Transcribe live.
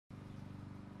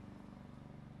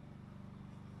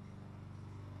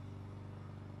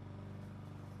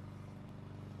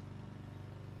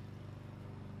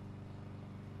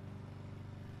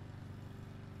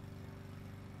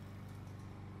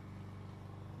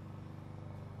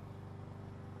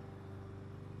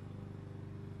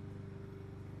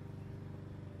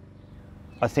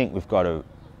I think we've got to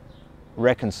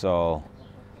reconcile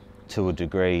to a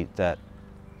degree that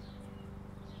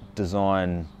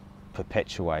design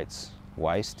perpetuates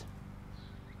waste,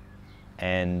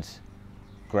 and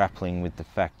grappling with the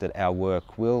fact that our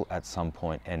work will at some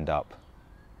point end up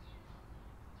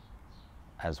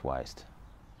as waste.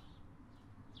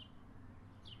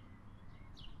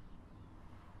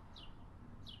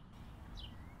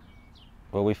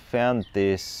 Well, we found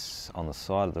this on the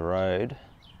side of the road,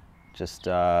 just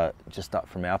up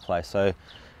from our place. So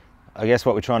I guess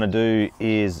what we're trying to do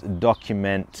is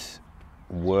document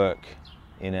work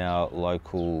in our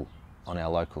local, on our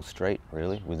local street,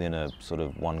 really, within a sort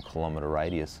of 1 kilometre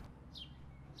radius.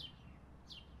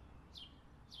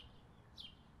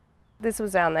 This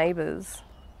was our neighbour's,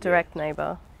 direct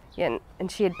neighbour. Yeah,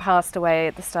 and she had passed away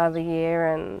at the start of the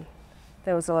year, and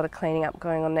there was a lot of cleaning up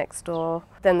going on next door.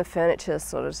 Then the furniture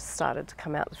sort of started to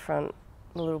come out the front,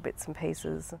 little bits and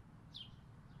pieces.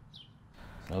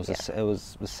 It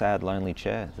was a sad, lonely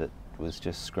chair that was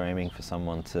just screaming for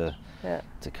someone to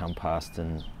come past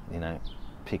and, you know,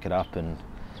 pick it up and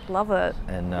love it.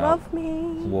 And love me.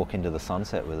 Walk into the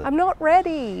sunset with it. I'm not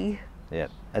ready. Yeah,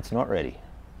 it's not ready.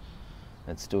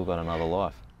 It's still got another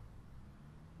life.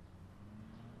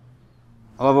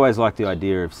 I've always liked the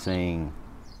idea of seeing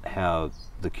how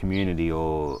the community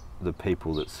or the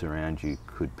people that surround you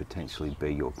could potentially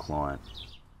be your client.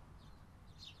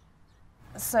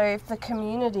 So if the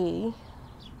community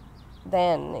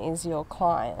then is your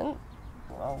client,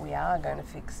 well, we are going to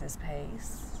fix this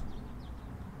piece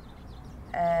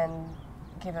and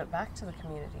give it back to the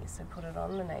community, so put it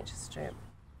on the nature strip.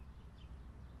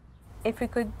 If we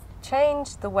could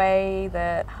change the way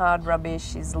that hard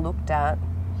rubbish is looked at,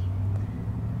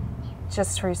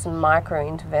 just through some micro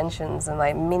interventions and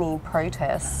like mini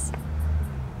protests,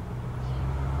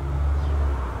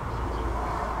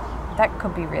 that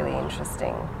could be really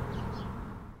interesting.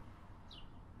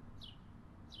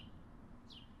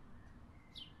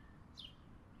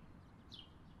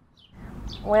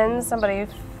 When somebody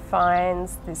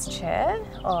finds this chair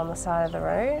on the side of the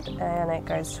road and it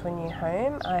goes to a new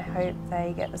home, I hope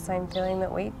they get the same feeling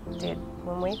that we did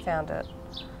when we found it.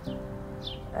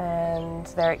 And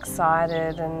they're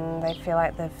excited and they feel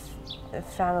like they've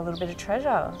found a little bit of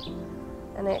treasure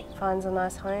and it finds a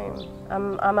nice home.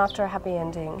 I'm after a happy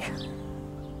ending.